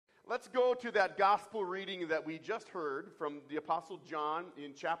Let's go to that gospel reading that we just heard from the Apostle John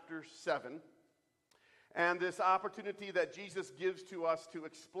in chapter 7. And this opportunity that Jesus gives to us to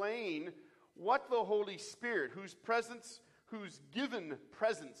explain what the Holy Spirit, whose given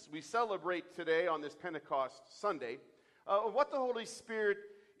presence we celebrate today on this Pentecost Sunday, what the Holy Spirit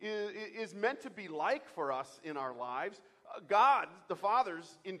is meant to be like for us in our lives. God, the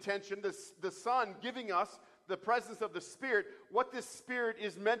Father's intention, the Son giving us the presence of the Spirit, what this Spirit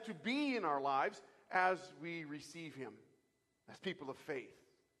is meant to be in our lives as we receive Him, as people of faith.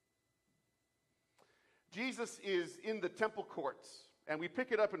 Jesus is in the temple courts, and we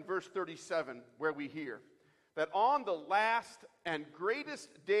pick it up in verse 37, where we hear that on the last and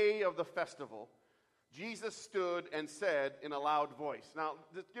greatest day of the festival, Jesus stood and said in a loud voice. Now,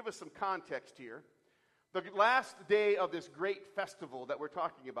 to give us some context here, the last day of this great festival that we're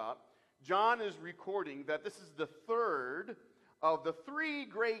talking about, John is recording that this is the third of the three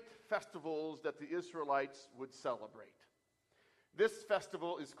great festivals that the Israelites would celebrate. This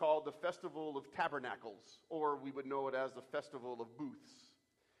festival is called the Festival of Tabernacles, or we would know it as the Festival of Booths.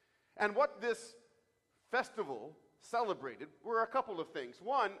 And what this festival celebrated were a couple of things.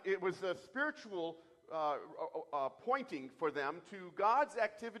 One, it was a spiritual pointing for them to God's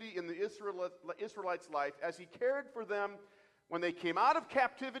activity in the Israelites' life as He cared for them when they came out of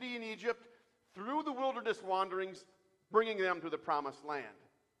captivity in Egypt, through the wilderness wanderings, bringing them to the promised land.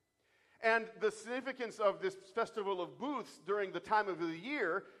 And the significance of this Festival of Booths during the time of the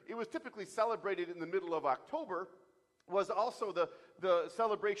year, it was typically celebrated in the middle of October, was also the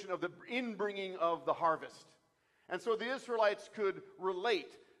celebration of the inbringing of the harvest. And so the Israelites could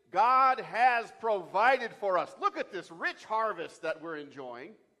relate. God has provided for us. Look at this rich harvest that we're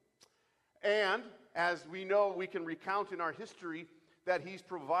enjoying. And as we know, we can recount in our history that He's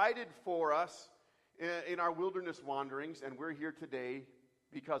provided for us in our wilderness wanderings, and we're here today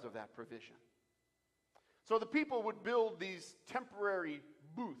because of that provision. So the people would build these temporary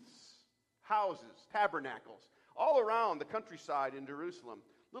booths, houses, tabernacles, all around the countryside in Jerusalem,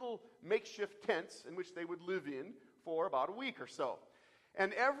 little makeshift tents in which they would live in for about a week or so.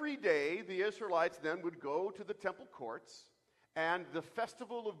 And every day, the Israelites then would go to the temple courts, and the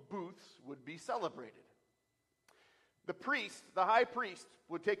Festival of Booths would be celebrated. The priest, the high priest,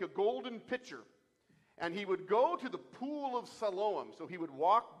 would take a golden pitcher, and he would go to the pool of Siloam. So he would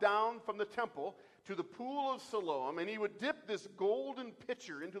walk down from the temple to the pool of Siloam, and he would dip this golden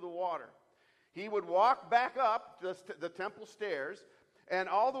pitcher into the water. He would walk back up the temple stairs, and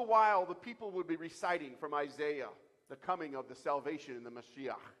all the while the people would be reciting from Isaiah the coming of the salvation in the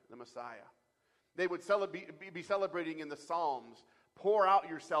Mashiach, the Messiah. They would be celebrating in the Psalms, pour out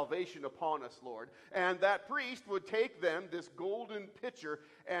your salvation upon us, Lord. And that priest would take them, this golden pitcher,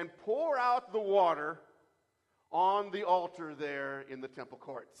 and pour out the water on the altar there in the temple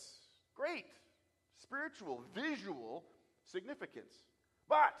courts. Great spiritual, visual significance.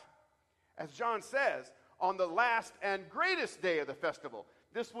 But, as John says, on the last and greatest day of the festival,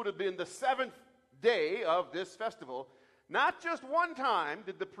 this would have been the seventh day of this festival, not just one time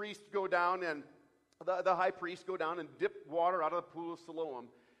did the priest go down and the high priest go down and dip water out of the pool of Siloam.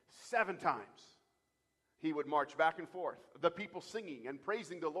 7 times he would march back and forth, the people singing and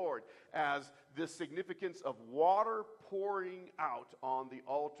praising the Lord as the significance of water pouring out on the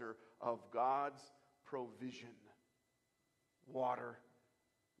altar of God's provision. Water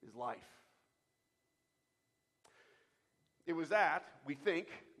is life. It was that, we think,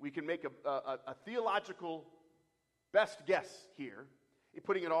 we can make a theological best guess here,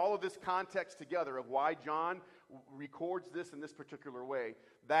 putting in all of this context together of why John records this in this particular way.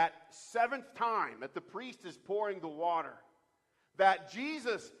 That 7th time that the priest is pouring the water, that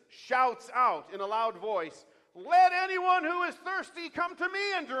Jesus shouts out in a loud voice, "Let anyone who is thirsty come to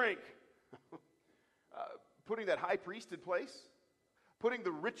me and drink." Putting that high priest in place, putting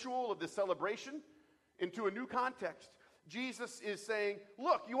the ritual of the celebration into a new context. Jesus is saying,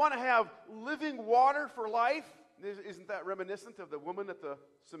 look, you want to have living water for life? Isn't that reminiscent of the woman at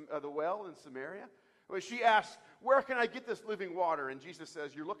the well in Samaria? Well, she asks, where can I get this living water? And Jesus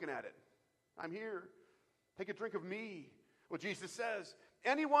says, you're looking at it. I'm here. Take a drink of me. Well, Jesus says,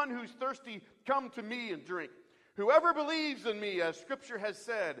 anyone who's thirsty, come to me and drink. Whoever believes in me, as Scripture has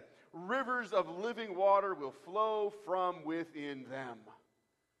said, rivers of living water will flow from within them.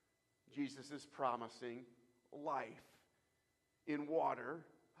 Jesus is promising life in water,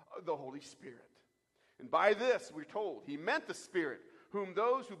 the Holy Spirit. And by this, we're told, he meant the Spirit, whom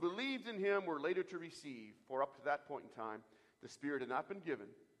those who believed in him were later to receive. For up to that point in time, the Spirit had not been given,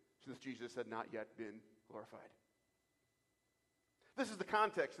 since Jesus had not yet been glorified. This is the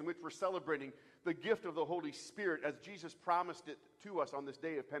context in which we're celebrating the gift of the Holy Spirit as Jesus promised it to us on this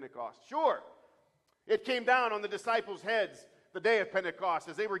day of Pentecost? Sure. It came down on the disciples' heads the day of Pentecost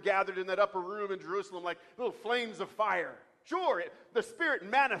as they were gathered in that upper room in Jerusalem like little flames of fire. Sure, the Spirit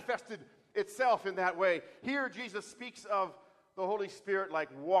manifested itself in that way. Here Jesus speaks of the Holy Spirit like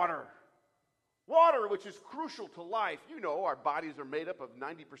water. Water, which is crucial to life. You know, our bodies are made up of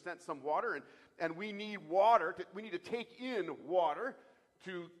 90% some water, and we need water. We need to take in water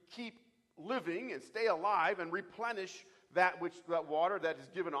to keep living and stay alive and replenish that water that is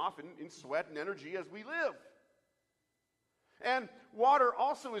given off in sweat and energy as we live. And water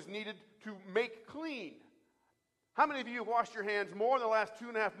also is needed to make clean. How many of you have washed your hands more in the last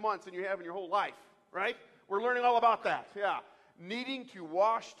 2.5 months than you have in your whole life, right? We're learning all about that, yeah. Needing to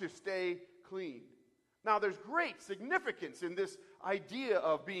wash to stay clean. Now, there's great significance in this idea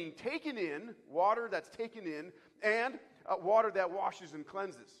of being taken in, water that's taken in, and water that washes and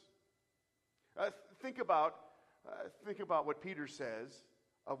cleanses. Think about what Peter says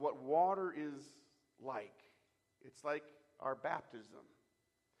of what water is like. It's like our baptism,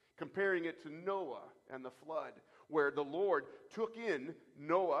 comparing it to Noah and the flood, where the Lord took in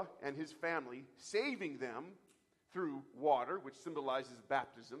Noah and his family, saving them through water, which symbolizes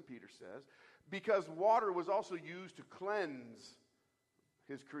baptism, Peter says, because water was also used to cleanse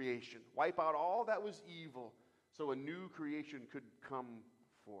his creation, wipe out all that was evil, so a new creation could come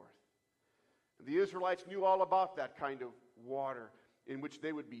forth. The Israelites knew all about that kind of water in which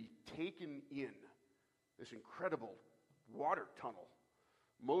they would be taken in, this incredible water tunnel.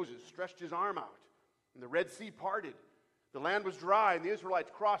 Moses stretched his arm out, and the Red Sea parted. The land was dry, and the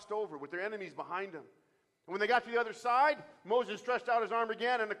Israelites crossed over with their enemies behind them. And when they got to the other side, Moses stretched out his arm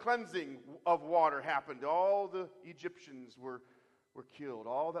again, and a cleansing of water happened. All the Egyptians were killed.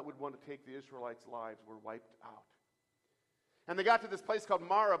 All that would want to take the Israelites' lives were wiped out. And they got to this place called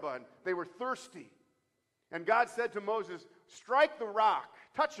Maribah, and they were thirsty. And God said to Moses, strike the rock,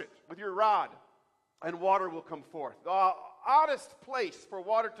 touch it with your rod, and water will come forth. The oddest place for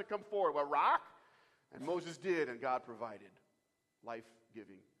water to come forth, a rock. And Moses did, and God provided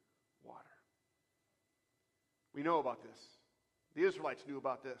life-giving water. We know about this. The Israelites knew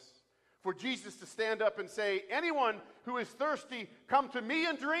about this. For Jesus to stand up and say, anyone who is thirsty, come to me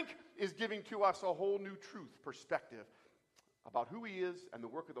and drink, is giving to us a whole new truth, perspective about who he is and the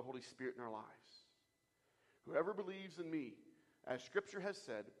work of the Holy Spirit in our lives. Whoever believes in me, as Scripture has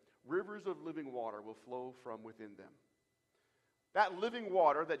said, rivers of living water will flow from within them. That living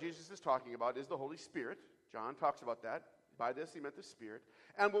water that Jesus is talking about is the Holy Spirit. John talks about that. By this he meant the Spirit.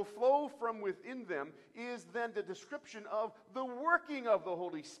 And will flow from within them is then the description of the working of the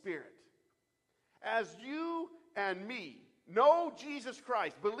Holy Spirit. As you and me know Jesus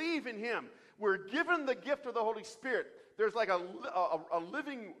Christ, believe in him, we're given the gift of the Holy Spirit. There's like a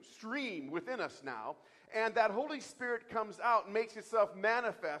living stream within us now. And that Holy Spirit comes out and makes itself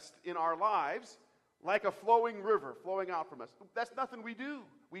manifest in our lives like a flowing river flowing out from us. That's nothing we do.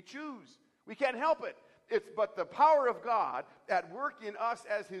 We choose. We can't help it. It's but the power of God at work in us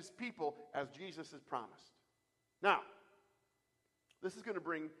as his people, as Jesus has promised. Now, this is going to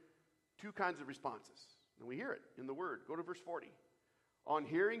bring two kinds of responses. And we hear it in the Word. Go to verse 40. On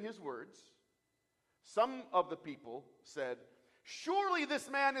hearing his words, some of the people said, surely this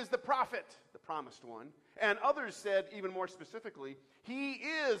man is the prophet, the promised one. And others said, even more specifically, he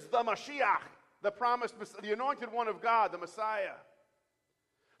is the Mashiach, the promised, the anointed one of God, the Messiah.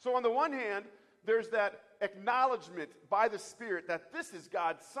 So on the one hand, there's that acknowledgement by the Spirit that this is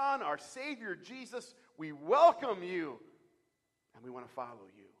God's Son, our Savior, Jesus. We welcome you, and we want to follow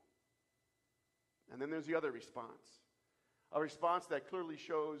you. And then there's the other response, a response that clearly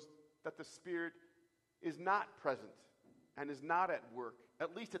shows that the Spirit is not present and is not at work,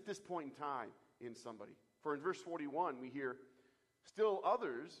 at least at this point in time, in somebody. For in verse 41, we hear, still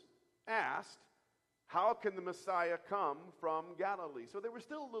others asked, how can the Messiah come from Galilee? So there was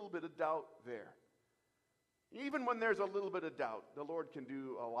still a little bit of doubt there. Even when there's a little bit of doubt, the Lord can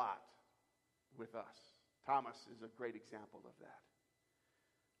do a lot with us. Thomas is a great example of that.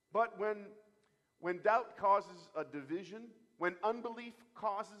 But when doubt causes a division, when unbelief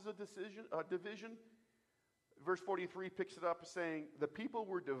causes a division, verse 43 picks it up saying, the people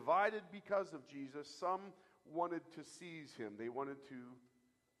were divided because of Jesus. Some wanted to seize him. They wanted to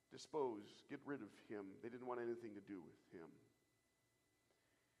dispose, get rid of him. They didn't want anything to do with him.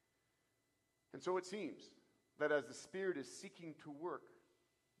 And so it seems that as the Spirit is seeking to work,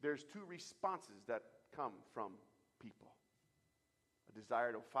 there's two responses that come from people. A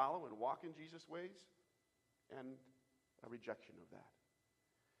desire to follow and walk in Jesus' ways, and a rejection of that.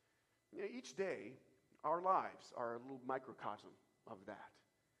 You know, each day, our lives are a little microcosm of that.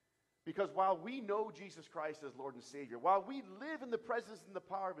 Because while we know Jesus Christ as Lord and Savior, while we live in the presence and the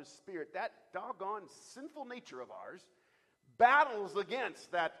power of His Spirit, that doggone sinful nature of ours battles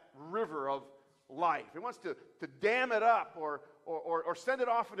against that river of life. It wants to dam it up or send it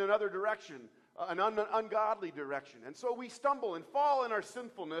off in another direction, an ungodly direction. And so we stumble and fall in our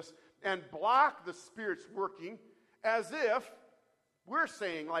sinfulness and block the Spirit's working, as if we're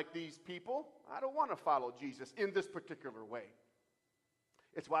saying, like these people, I don't want to follow Jesus in this particular way.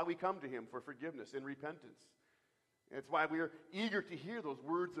 It's why we come to Him for forgiveness and repentance. It's why we are eager to hear those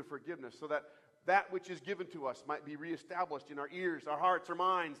words of forgiveness, so that that which is given to us might be reestablished in our ears, our hearts, our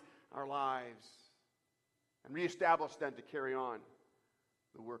minds, our lives, and reestablished then to carry on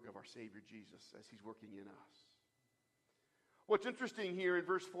the work of our Savior Jesus as He's working in us. What's interesting here in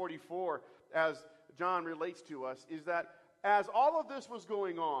verse 44, as John relates to us, is that as all of this was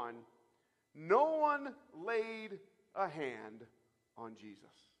going on, no one laid a hand on Jesus.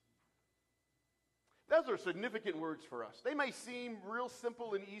 Those are significant words for us. They may seem real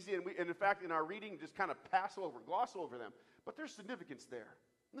simple and easy, and in fact, in our reading, just kind of gloss over them. But there's significance there.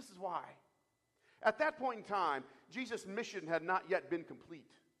 And this is why. At that point in time, Jesus' mission had not yet been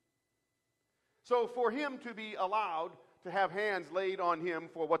complete. So for Him to be allowed to have hands laid on Him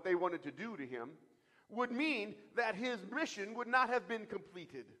for what they wanted to do to Him would mean that His mission would not have been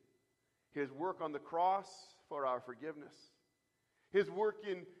completed. His work on the cross for our forgiveness, His work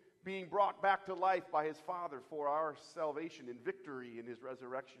in being brought back to life by His Father for our salvation and victory in His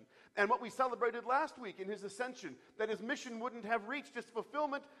resurrection. And what we celebrated last week in His ascension, that His mission wouldn't have reached its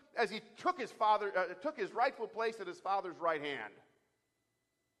fulfillment as He took His rightful place at His Father's right hand.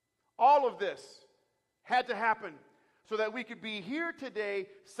 All of this had to happen so that we could be here today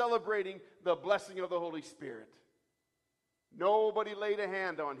celebrating the blessing of the Holy Spirit. Nobody laid a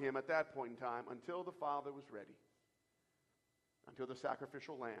hand on Him at that point in time until the Father was ready. Until the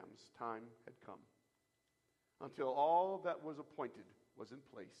sacrificial lamb's time had come. Until all that was appointed was in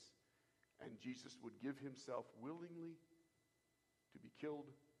place. And Jesus would give Himself willingly to be killed,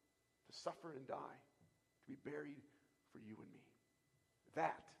 to suffer and die, to be buried for you and me.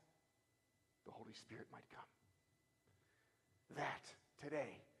 That the Holy Spirit might come. That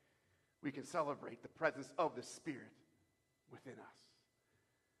today we can celebrate the presence of the Spirit within us.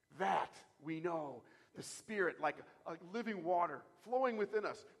 That we know the Spirit, like a living water flowing within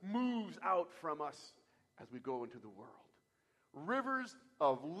us, moves out from us as we go into the world. Rivers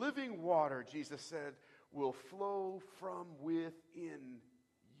of living water, Jesus said, will flow from within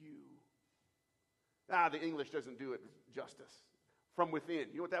you. The English doesn't do it justice. From within.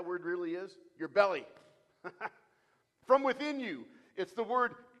 You know what that word really is? Your belly. From within you. It's the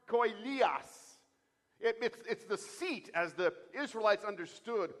word koilias. It's the seat, as the Israelites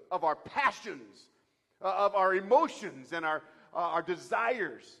understood, of our passions, of our emotions and our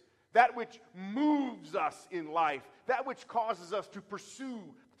desires, that which moves us in life, that which causes us to pursue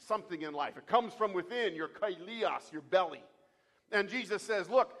something in life. It comes from within, your kailias, your belly. And Jesus says,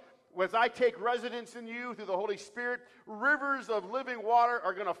 look, as I take residence in you through the Holy Spirit, rivers of living water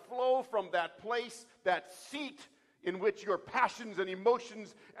are going to flow from that place, that seat in which your passions and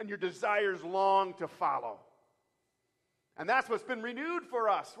emotions and your desires long to follow. And that's what's been renewed for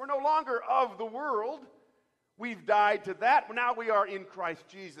us. We're no longer of the world. We've died to that. Now we are in Christ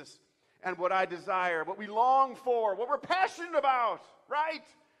Jesus. And what I desire, what we long for, what we're passionate about, right,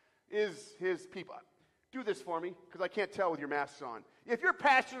 is His people. Do this for me, because I can't tell with your masks on. If you're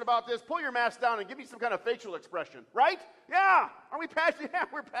passionate about this, pull your mask down and give me some kind of facial expression, right? Yeah. Are we passionate? Yeah,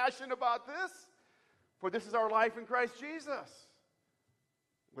 we're passionate about this. For this is our life in Christ Jesus.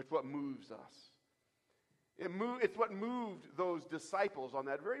 It's what moves us. It's what moved those disciples on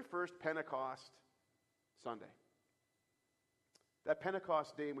that very first Pentecost Sunday. That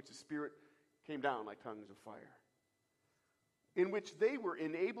Pentecost day in which the Spirit came down like tongues of fire. In which they were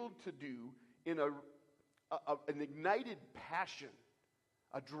enabled to do in an ignited passion,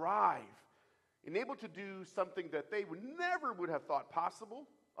 a drive, enabled to do something that they never would have thought possible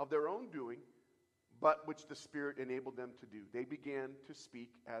of their own doing, but which the Spirit enabled them to do. They began to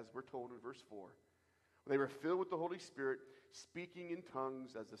speak, as we're told in verse 4. They were filled with the Holy Spirit, speaking in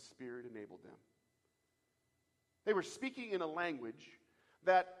tongues as the Spirit enabled them. They were speaking in a language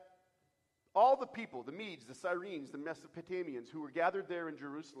that all the people, the Medes, the Syrenes, the Mesopotamians, who were gathered there in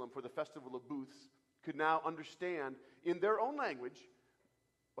Jerusalem for the Festival of Booths, could now understand in their own language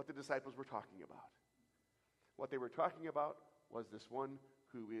what the disciples were talking about. What they were talking about was this one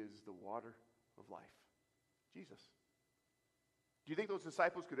who is the water of life, Jesus. Do you think those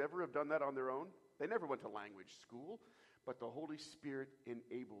disciples could ever have done that on their own? They never went to language school, but the Holy Spirit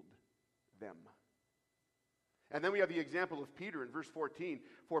enabled them. And then we have the example of Peter in verse 14.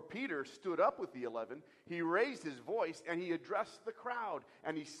 For Peter stood up with the 11, he raised his voice, and he addressed the crowd.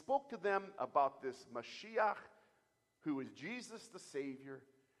 And he spoke to them about this Mashiach, who is Jesus the Savior,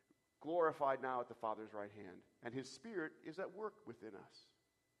 glorified now at the Father's right hand. And his Spirit is at work within us.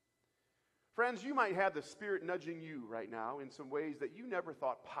 Friends, you might have the Spirit nudging you right now in some ways that you never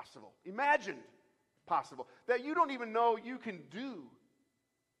thought possible, imagined possible, that you don't even know you can do.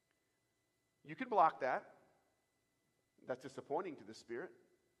 You can block that. That's disappointing to the Spirit.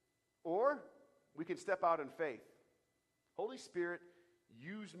 Or we can step out in faith. Holy Spirit,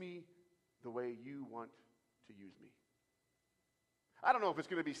 use me the way you want to use me. I don't know if it's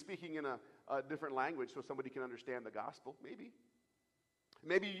going to be speaking in a different language so somebody can understand the gospel. Maybe.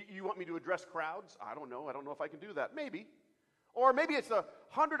 Maybe you want me to address crowds. I don't know. I don't know if I can do that. Maybe. Or maybe it's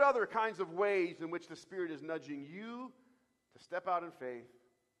 100 other kinds of ways in which the Spirit is nudging you to step out in faith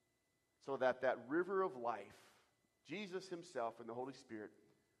so that that river of life, Jesus himself and the Holy Spirit,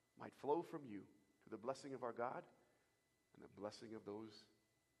 might flow from you to the blessing of our God and the blessing of those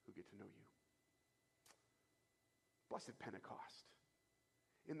who get to know you. Blessed Pentecost.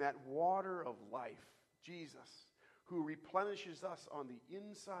 In that water of life, Jesus, who replenishes us on the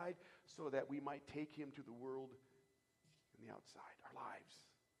inside so that we might take him to the world and the outside, our lives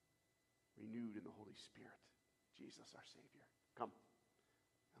renewed in the Holy Spirit. Jesus, our Savior. Come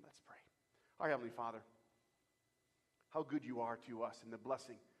and let's pray. Our Heavenly Father, how good you are to us in the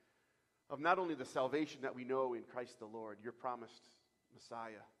blessing of not only the salvation that we know in Christ the Lord, your promised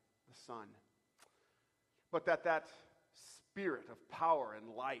Messiah, the Son, but that Spirit of power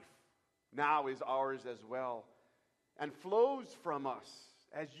and life now is ours as well and flows from us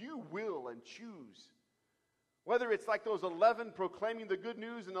as you will and choose. Whether it's like those 11 proclaiming the good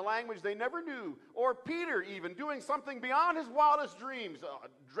news in the language they never knew, or Peter even doing something beyond his wildest dreams,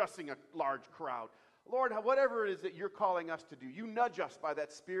 addressing a large crowd. Lord, whatever it is that you're calling us to do, you nudge us by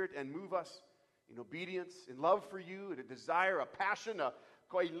that Spirit and move us in obedience, in love for you, in a desire, a passion, a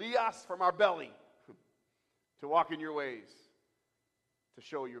koilias from our belly to walk in your ways, to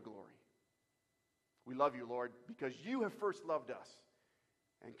show your glory. We love you, Lord, because you have first loved us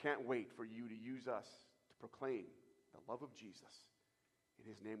and can't wait for you to use us to proclaim the love of Jesus. In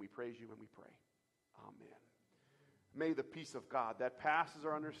his name we praise you and we pray. Amen. May the peace of God that passes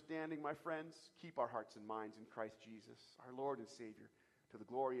our understanding, my friends, keep our hearts and minds in Christ Jesus, our Lord and Savior, to the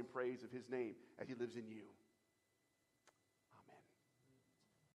glory and praise of his name as he lives in you.